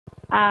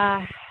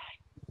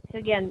So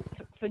again,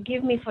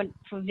 forgive me for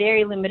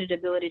very limited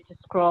ability to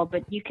scroll,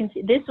 but you can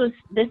see this was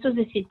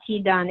a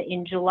CT done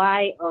in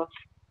July of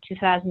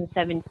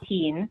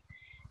 2017.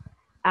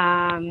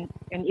 And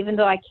even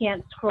though I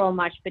can't scroll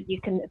much, but you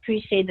can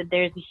appreciate that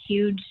there's a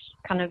huge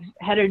kind of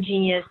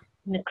heterogeneous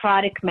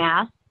necrotic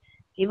mass.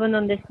 Even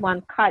on this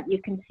one cut, you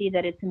can see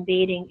that it's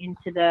invading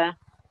into the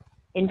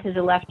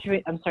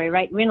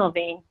right renal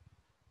vein.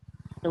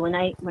 So when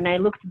I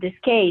looked at this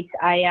case,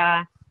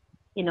 I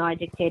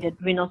dictated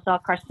renal cell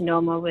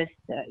carcinoma with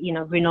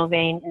renal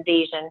vein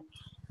invasion.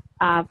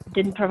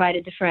 Didn't provide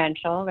a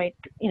differential, right?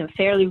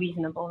 Fairly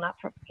reasonable. Not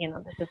for,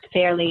 this is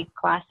fairly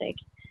classic.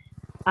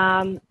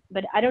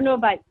 But I don't know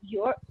about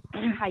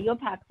how your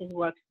PACS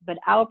works, but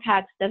our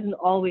PACS doesn't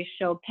always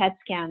show PET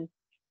scan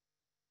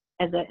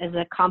as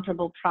a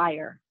comparable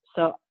prior.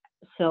 So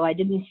I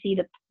didn't see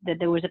that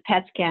there was a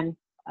PET scan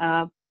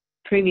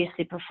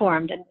previously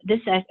performed, and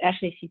this is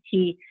actually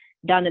CT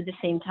done at the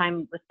same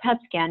time with PET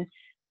scan,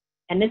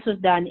 and this was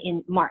done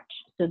in March.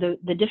 So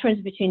the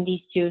difference between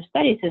these two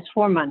studies is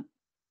 4 months.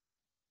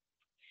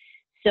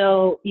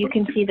 So you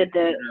can see that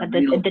at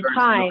the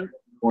time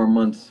 4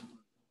 months.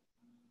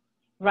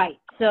 Right.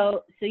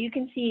 So you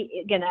can see,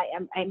 again,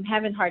 I'm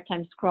having a hard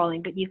time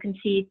scrolling, but you can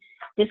see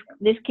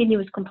this kidney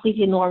was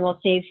completely normal,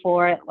 save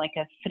for like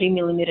a 3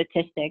 millimeter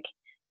cystic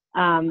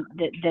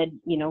that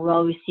we'll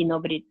always see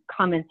nobody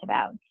comments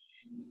about.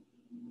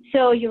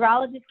 So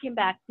urologist came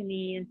back to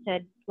me and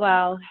said,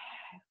 well,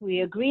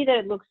 we agree that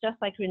it looks just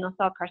like renal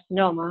cell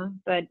carcinoma,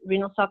 but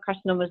renal cell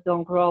carcinomas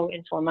don't grow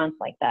in 4 months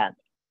like that.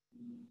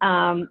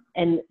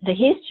 And the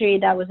history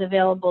that was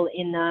available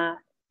in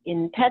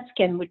PET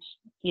scan, which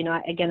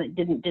again it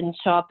didn't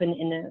show up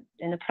in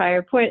the prior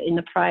report, in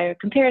the prior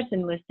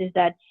comparison list, is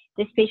that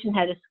this patient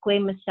had a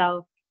squamous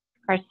cell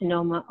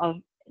carcinoma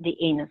of the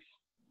anus.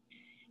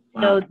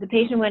 Wow. So the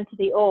patient went to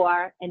the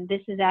OR, and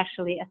this is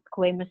actually a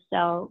squamous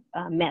cell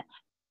met,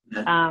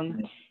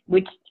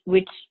 which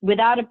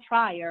without a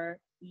prior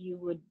you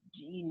would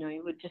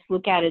just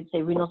look at it and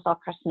say renal cell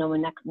carcinoma.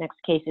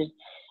 Next cases,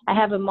 I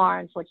have MR,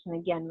 unfortunately,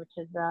 again, which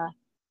is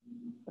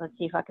let's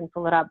see if I can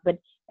pull it up, but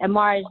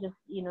MR is just,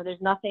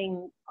 there's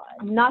nothing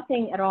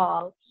at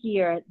all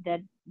here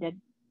that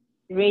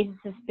raises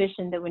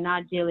suspicion that we're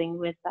not dealing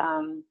with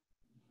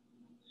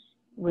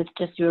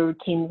just your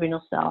routine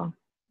renal cell.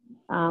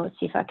 Let's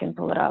see if I can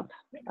pull it up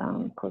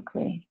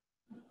quickly.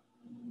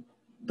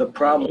 The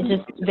problem is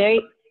just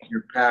very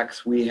your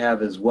PACS we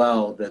have as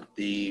well, that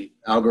the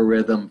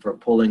algorithm for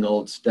pulling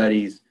old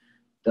studies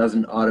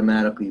doesn't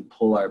automatically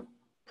pull our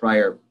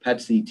prior PET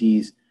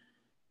CTs.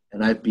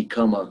 And I've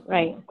become a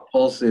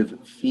compulsive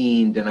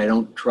fiend, and I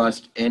don't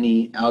trust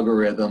any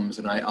algorithms,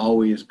 and I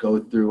always go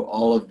through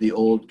all of the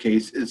old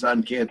cases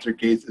on cancer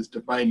cases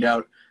to find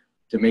out,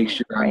 to make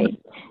sure I'm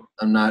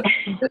not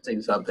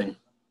missing something.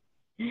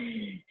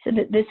 So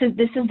this is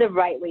the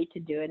right way to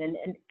do it, and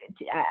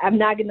I'm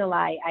not gonna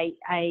lie,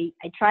 I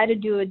try to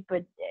do it,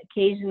 but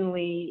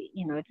occasionally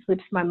it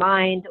slips my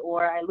mind,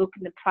 or I look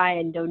in the prior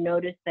and don't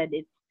notice that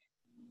it's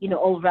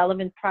all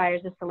relevant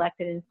priors are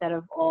selected instead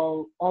of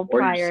all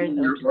priors.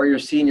 Or your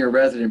senior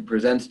resident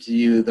presents to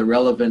you the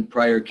relevant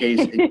prior case.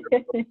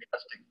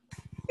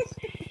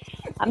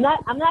 I'm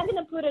not going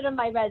to put it on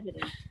my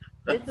resident.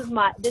 This is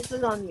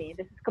on me.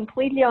 This is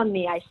completely on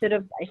me. I should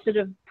have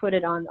put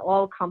it on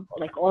all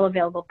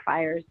available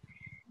priors.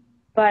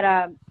 But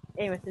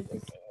anyways, on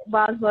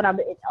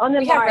the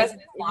we have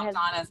residents logged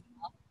on as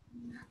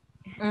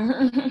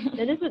well.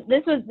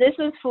 This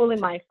was fully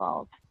my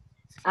fault.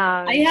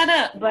 I had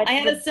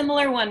a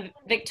similar one,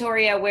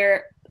 Victoria,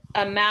 where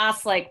a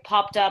mass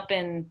popped up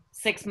in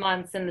 6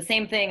 months, and the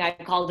same thing, I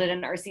called it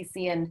an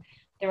RCC, and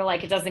they were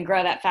like, it doesn't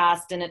grow that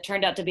fast, and it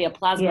turned out to be a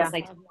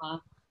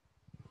plasmacytoma.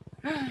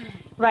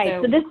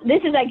 Right. So this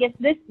is, I guess,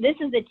 this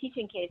is the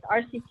teaching case.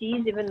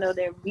 RCCs, even though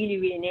they're really,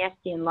 really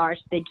nasty and large,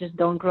 they just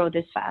don't grow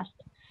this fast.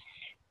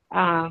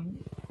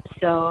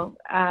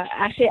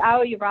 Actually,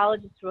 our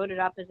urologist wrote it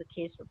up as a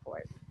case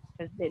report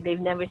because they've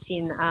never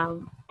seen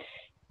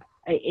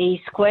a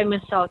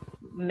squamous cell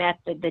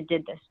method that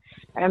did this.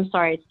 I'm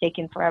sorry it's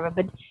taken forever,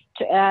 but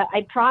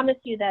I promise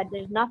you that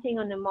there's nothing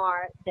on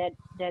MR that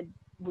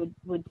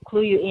would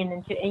clue you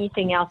into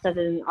anything else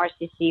other than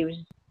RCC, which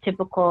is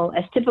typical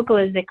as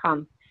they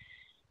come.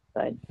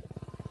 But